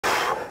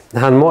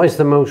And what is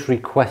the most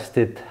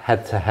requested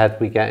head-to-head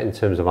we get in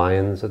terms of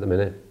irons at the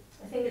minute?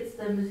 I think it's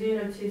the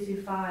Mizuno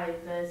 225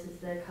 versus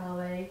the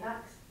Callaway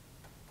Apex.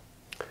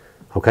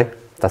 Okay,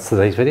 that's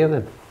today's video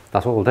then.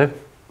 That's what we'll do.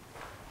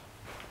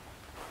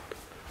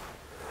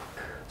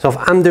 So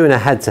if I'm doing a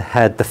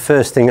head-to-head, the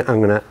first thing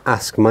I'm going to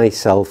ask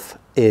myself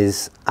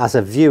is, as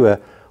a viewer,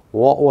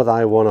 what would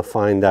I want to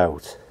find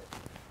out?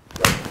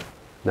 And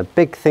the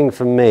big thing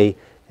for me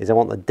is I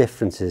want the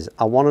differences.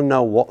 I want to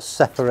know what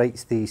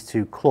separates these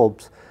two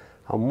clubs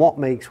and what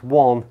makes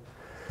one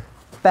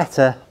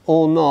better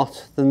or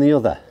not than the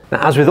other.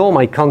 Now, as with all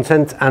my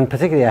content, and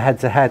particularly a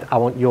head-to-head, I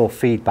want your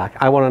feedback.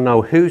 I want to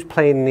know who's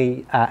playing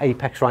the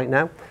Apex right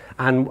now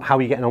and how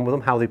are you getting on with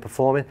them, how are they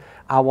performing.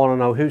 I want to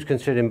know who's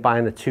considering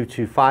buying the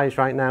 225's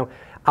right now.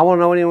 I want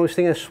to know anyone who's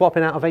thinking of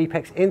swapping out of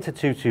Apex into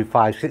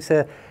 225's, because it's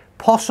a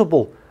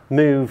possible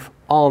move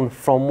on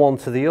from one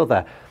to the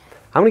other.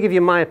 I'm going to give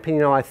you my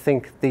opinion on how I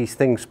think these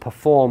things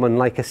perform, and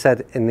like I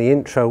said in the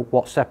intro,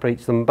 what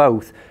separates them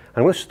both.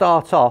 I'm going to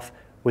start off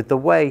with the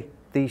way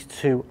these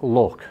two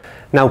look.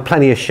 Now,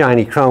 plenty of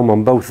shiny chrome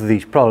on both of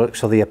these products,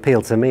 so they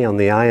appeal to me on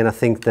the eye, and I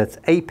think that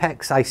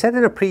Apex, I said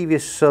in a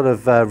previous sort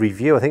of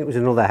review, I think it was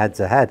another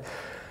head-to-head,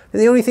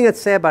 and the only thing I'd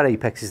say about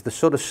Apex is the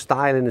sort of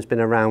styling has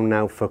been around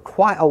now for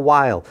quite a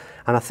while,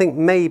 and I think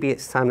maybe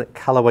it's time that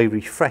Callaway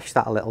refreshed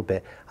that a little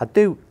bit. I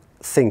do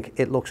think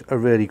it looks a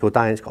really good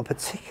iron. It's got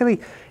particularly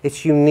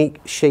its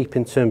unique shape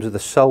in terms of the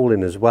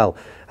soling as well,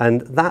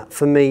 and that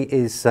for me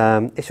is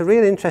it's a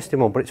really interesting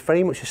one, but it's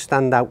very much a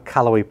standout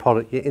Callaway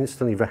product. You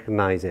instantly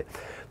recognize it.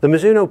 The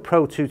Mizuno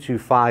Pro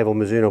 225 or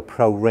Mizuno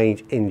Pro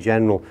range in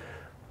general,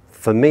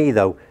 for me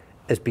though,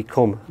 has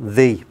become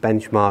the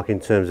benchmark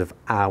in terms of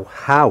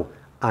how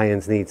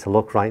irons need to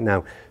look right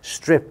now.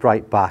 Stripped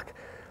right back,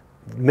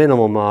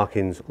 minimal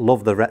markings,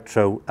 love the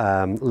retro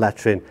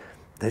lettering.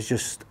 There's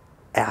just,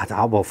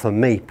 well, for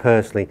me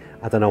personally,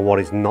 I don't know what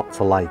is not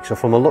to like. So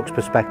from a looks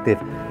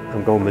perspective,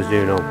 I'm going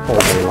Mizuno all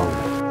day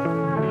long.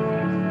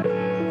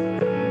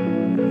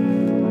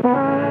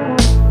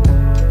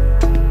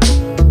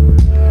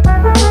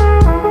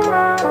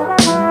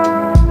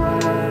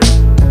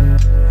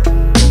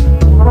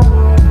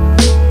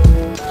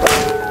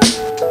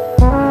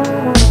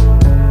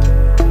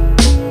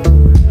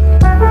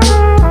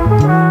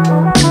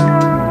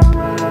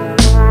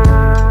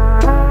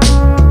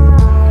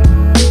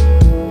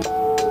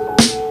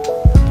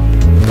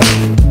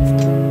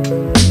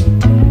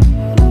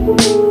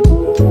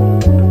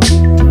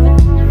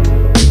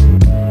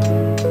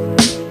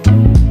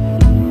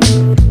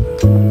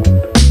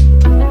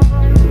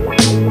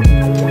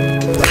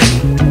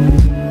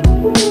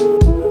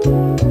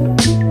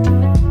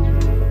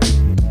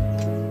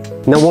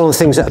 Now, one of the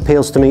things that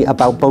appeals to me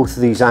about both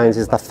of these irons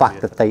is the fact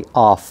that they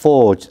are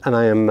forged, and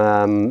I am,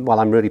 well,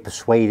 I'm really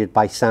persuaded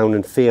by sound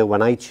and feel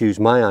when I choose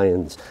my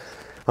irons.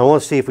 I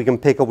want to see if we can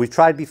pick up, we've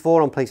tried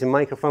before on placing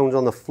microphones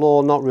on the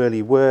floor, not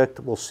really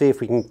worked. We'll see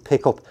if we can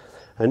pick up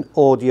an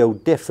audio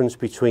difference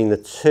between the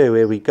two.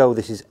 Here we go,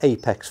 this is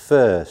Apex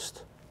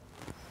first.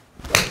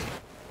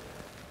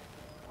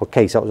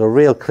 Okay, so that was a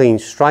real clean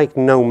strike,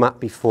 no mat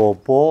before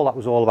ball. That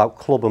was all about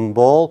club and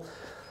ball.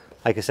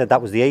 Like I said,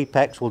 that was the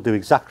Apex. We'll do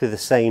exactly the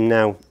same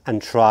now and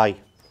try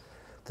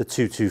the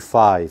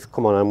 225.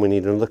 Come on, and we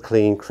need another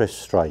clean,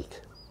 crisp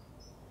strike.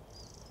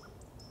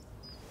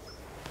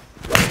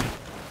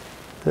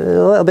 A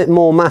little bit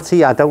more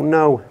matty, I don't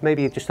know,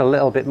 maybe just a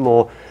little bit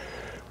more.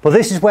 But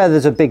this is where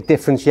there's a big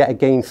difference yet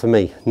again for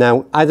me.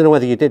 Now, I don't know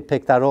whether you did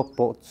pick that up,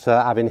 but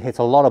having hit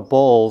a lot of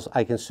balls,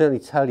 I can certainly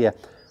tell you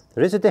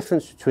there is a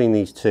difference between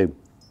these two.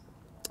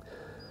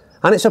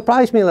 And it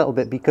surprised me a little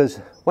bit,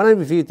 because when I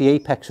reviewed the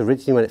Apex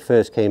originally when it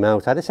first came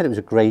out, I just said it was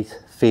a great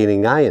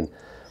feeling iron.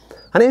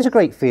 And it is a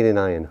great feeling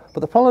iron. But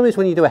the problem is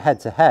when you do a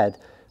head-to-head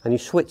and you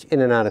switch in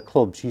and out of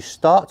clubs, you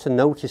start to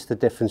notice the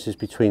differences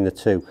between the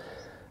two.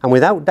 And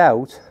without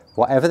doubt,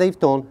 whatever they've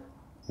done,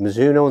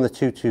 Mizuno and the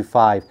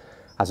 225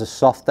 has a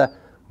softer,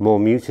 more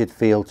muted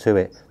feel to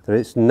it. There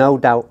is no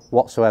doubt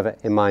whatsoever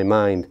in my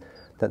mind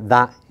that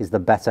that is the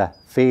better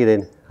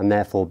feeling and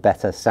therefore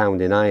better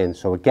sounding iron.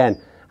 So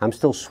again, I'm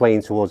still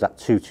swaying towards that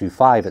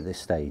 225 at this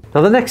stage.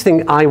 Now, the next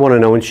thing I want to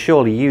know, and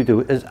surely you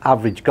do as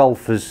average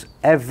golfers,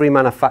 every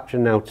manufacturer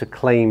now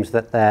claims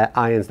that their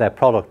irons, their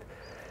product,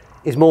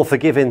 is more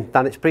forgiving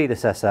than its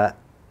predecessor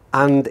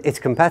and its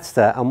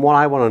competitor. And what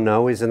I want to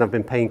know is, and I've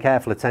been paying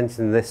careful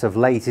attention to this of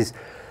late, is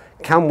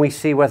can we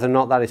see whether or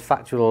not that is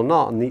factual or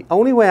not? And the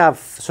only way I've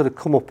sort of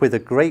come up with a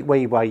great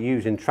way by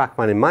using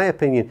TrackMan, in my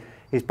opinion,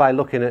 is by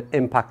looking at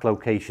impact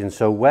location.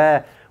 So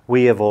where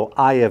we have, or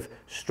I have,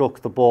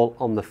 struck the ball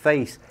on the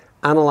face,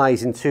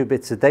 analysing 2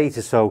 bits of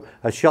data. So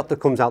a shot that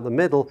comes out the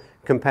middle,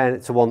 comparing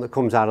it to one that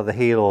comes out of the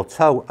heel or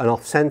toe, an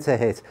off-centre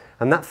hit.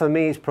 And that for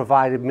me has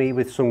provided me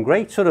with some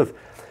great sort of,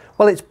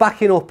 well, it's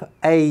backing up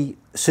a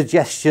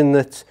suggestion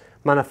that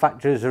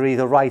manufacturers are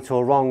either right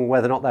or wrong,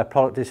 whether or not their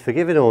product is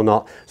forgiving or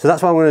not. So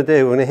that's what I'm going to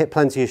do. I'm going to hit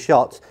plenty of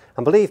shots.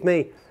 And believe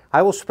me,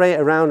 I will spray it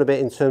around a bit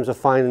in terms of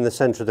finding the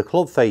centre of the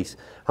club face.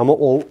 And what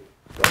will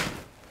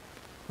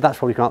That's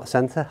probably come out the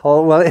centre.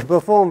 Oh, well, it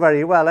performed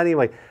very well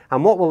anyway.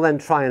 And what we'll then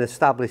try and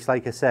establish,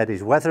 like I said,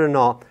 is whether or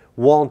not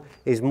one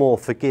is more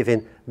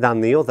forgiving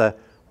than the other,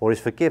 or is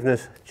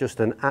forgiveness just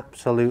an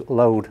absolute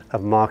load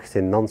of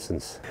marketing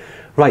nonsense?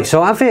 Right,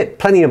 so I've hit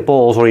plenty of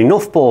balls, or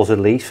enough balls at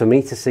least, for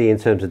me to see in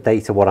terms of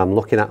data what I'm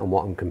looking at and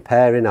what I'm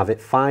comparing. I've hit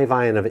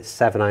 5-iron, I've hit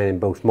 7-iron in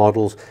both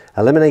models,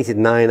 eliminated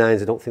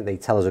 9-irons. I don't think they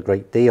tell us a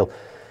great deal.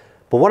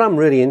 But what I'm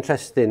really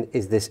interested in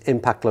is this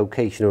impact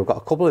location. We've got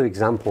a couple of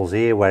examples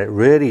here where it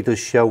really does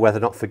show whether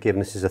or not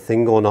forgiveness is a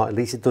thing or not. At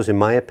least it does in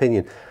my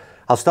opinion.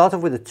 I'll start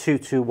off with the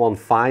 221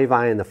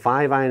 5-iron. The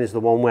 5-iron is the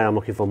one where I'm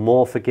looking for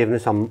more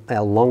forgiveness on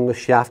a longer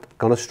shaft. I'm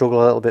going to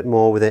struggle a little bit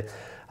more with it.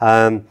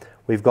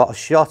 We've got a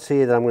shot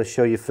here that I'm going to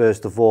show you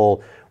first of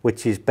all,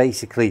 which is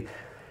basically,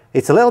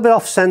 it's a little bit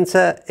off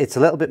center, it's a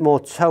little bit more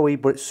toey,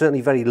 but it's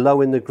certainly very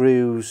low in the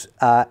grooves.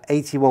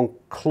 81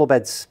 club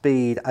head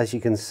speed, as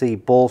you can see,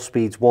 ball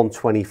speed's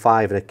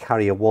 125 and a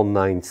carrier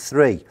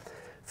 193.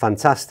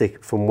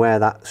 Fantastic from where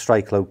that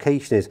strike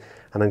location is.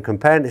 And I'm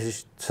comparing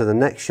this to the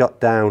next shot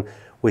down,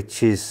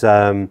 which is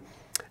an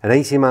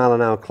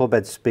 80-mile-an-hour club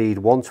head speed,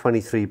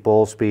 123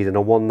 ball speed and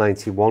a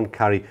 191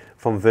 carry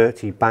from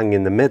virtually bang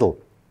in the middle.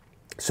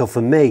 So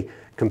for me,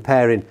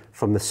 comparing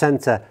from the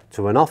centre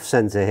to an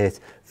off-centre hit,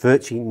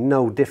 virtually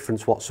no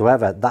difference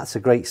whatsoever. That's a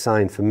great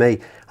sign for me.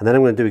 And then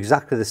I'm going to do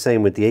exactly the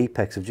same with the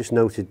Apex. I've just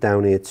noted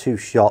down here 2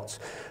 shots.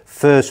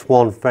 First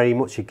one, very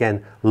much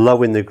again,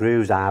 low in the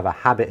grooves. I have a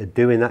habit of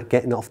doing that,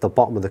 getting it off the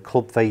bottom of the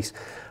club face.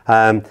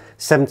 Almost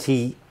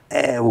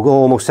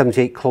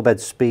 78 club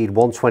head speed,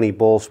 120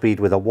 ball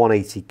speed with a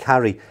 180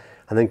 carry.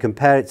 And then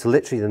compare it to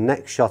literally the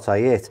next shot I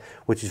hit,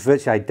 which is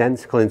virtually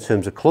identical in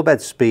terms of club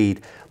head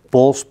speed.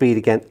 Ball speed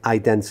again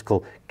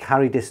identical,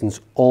 carry distance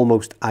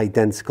almost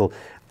identical,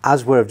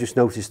 as where I've just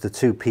noticed the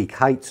 2 peak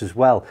heights as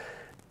well.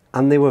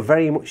 And they were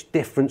very much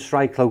different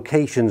strike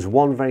locations,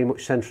 one very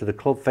much centre of the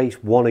club face,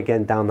 one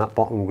again down that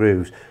bottom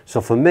grooves.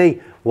 So for me,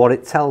 what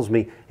it tells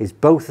me is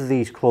both of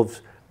these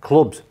clubs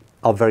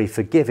are very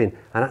forgiving,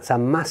 and that's a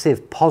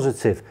massive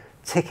positive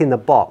tick in the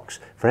box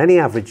for any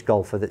average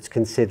golfer that's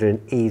considering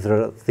either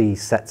of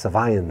these sets of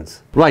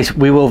irons. Right,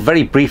 we will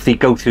very briefly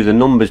go through the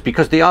numbers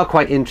because they are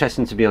quite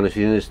interesting, to be honest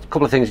with you. There's a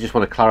couple of things I just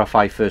want to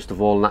clarify first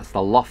of all, and that's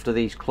the loft of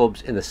these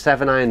clubs. In the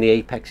 7-iron, the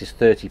Apex is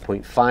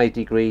 30.5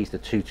 degrees, the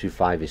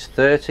 225 is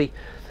 30.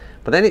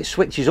 But then it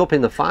switches up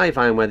in the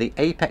 5-iron where the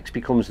Apex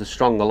becomes the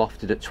stronger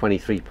lofted at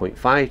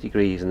 23.5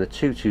 degrees and the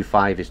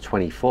 225 is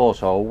 24.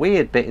 So a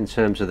weird bit in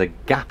terms of the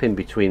gap in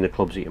between the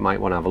clubs that you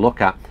might want to have a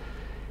look at.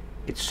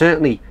 It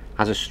certainly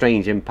has a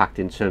strange impact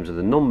in terms of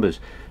the numbers.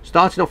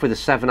 Starting off with the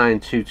 7-iron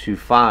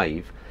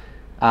 225,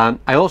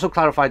 I also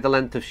clarified the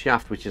length of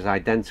shaft, which is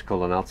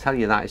identical, and I'll tell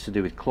you that is to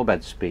do with club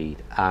head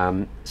speed.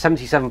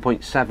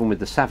 77.7 with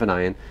the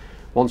 7-iron,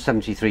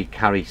 173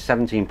 carry,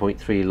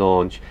 17.3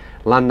 launch,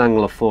 land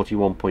angle of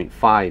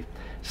 41.5.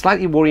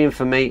 Slightly worrying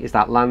for me is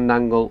that land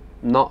angle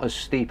not as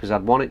steep as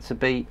I'd want it to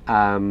be.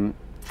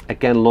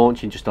 Again,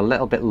 launching just a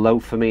little bit low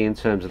for me in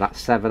terms of that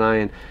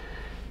 7-iron.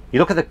 You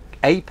look at the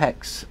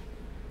Apex,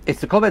 it's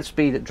the club head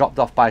speed that dropped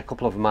off by a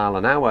couple of miles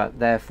an hour,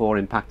 therefore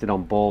impacted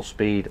on ball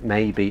speed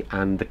maybe,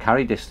 and the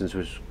carry distance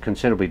was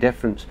considerably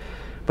different.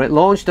 But it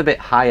launched a bit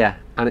higher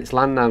and its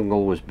land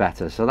angle was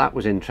better, so that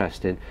was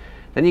interesting.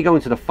 Then you go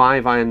into the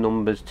 5-iron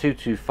numbers,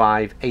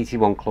 225,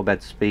 81 club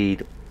head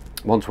speed,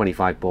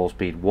 125 ball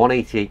speed,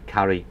 188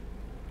 carry,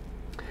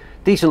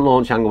 decent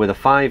launch angle with a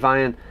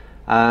 5-iron,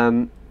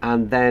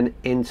 and then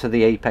into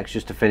the Apex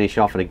just to finish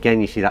off. And again,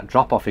 you see that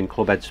drop off in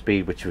club head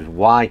speed, which was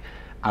why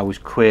I was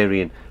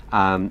querying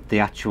the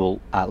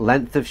actual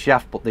length of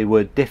shaft, but they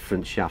were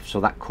different shafts, so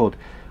that could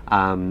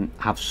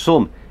have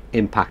some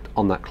impact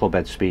on that club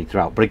head speed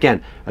throughout. But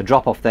again, a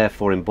drop off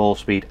therefore in ball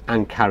speed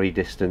and carry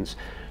distance.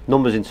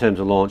 Numbers in terms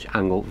of launch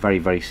angle very,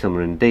 very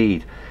similar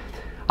indeed.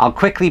 I'll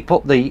quickly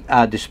put the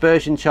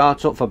dispersion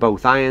charts up for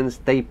both irons.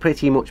 They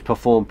pretty much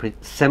perform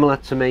similar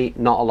to me,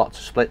 not a lot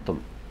to split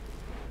them.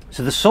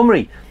 So the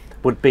summary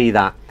would be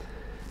that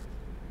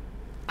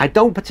I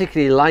don't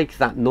particularly like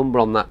that number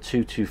on that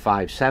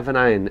 225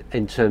 7-iron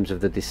in terms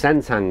of the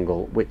descent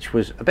angle, which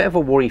was a bit of a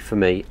worry for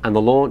me, and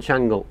the launch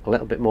angle a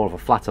little bit more of a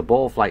flatter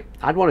ball flight.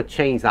 I'd want to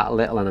change that a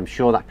little, and I'm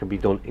sure that can be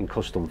done in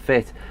custom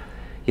fit.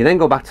 You then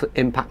go back to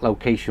impact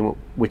location,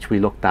 which we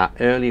looked at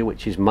earlier,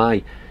 which is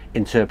my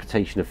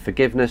interpretation of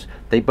forgiveness.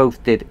 They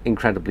both did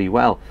incredibly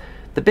well.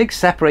 The big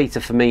separator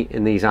for me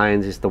in these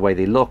irons is the way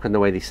they look and the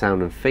way they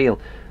sound and feel.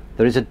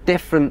 There is a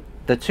different,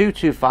 the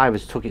 225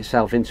 has took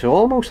itself into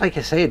almost, like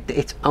I say,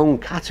 its own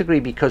category,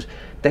 because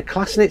they're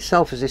classing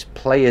itself as this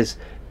player's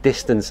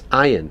distance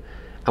iron,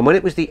 and when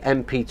it was the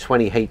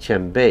MP20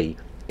 HMB,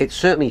 it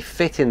certainly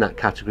fit in that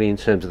category in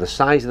terms of the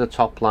size of the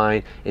top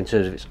line, in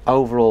terms of its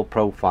overall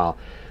profile.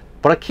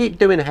 But I keep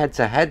doing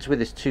head-to-heads with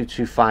this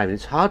 225, and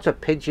it's hard to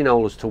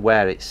pigeonhole as to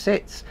where it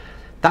sits.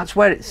 That's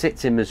where it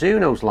sits in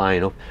Mizuno's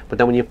lineup, but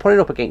then when you put it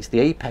up against the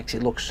Apex,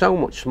 it looks so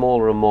much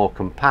smaller and more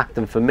compact,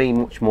 and for me,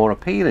 much more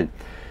appealing.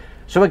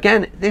 So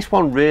again, this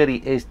one really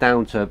is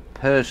down to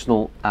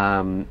personal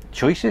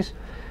choices.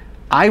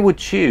 I would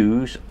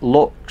choose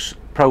looks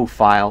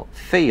profile,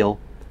 feel,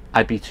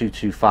 I'd be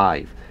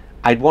 225.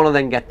 I'd want to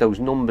then get those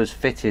numbers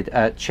fitted,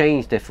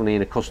 changed differently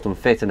in a custom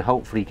fit, and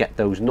hopefully get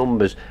those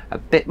numbers a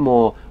bit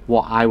more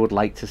what I would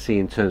like to see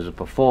in terms of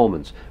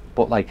performance.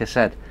 But like I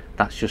said,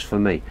 that's just for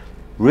me.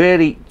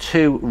 Really,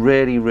 two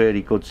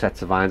really good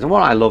sets of irons. And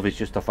what I love is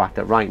just the fact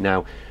that right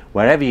now,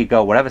 wherever you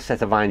go, whatever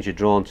set of irons you're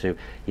drawn to,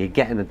 you're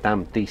getting a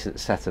damn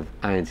decent set of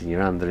irons in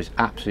your hand. There is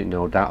absolutely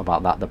no doubt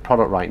about that. The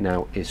product right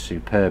now is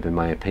superb in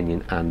my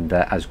opinion, and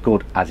as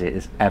good as it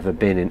has ever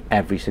been in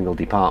every single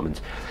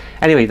department.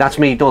 Anyway, that's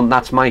me done.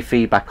 That's my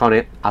feedback on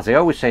it. As I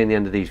always say in the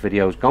end of these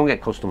videos, go and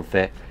get custom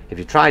fit. If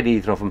you tried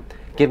either of them,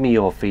 give me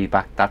your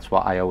feedback. That's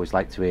what I always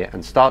like to hear,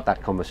 and start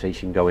that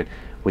conversation going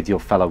with your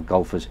fellow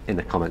golfers in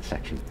the comment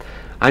section.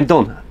 I'm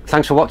done.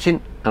 Thanks for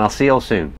watching, and I'll see you all soon.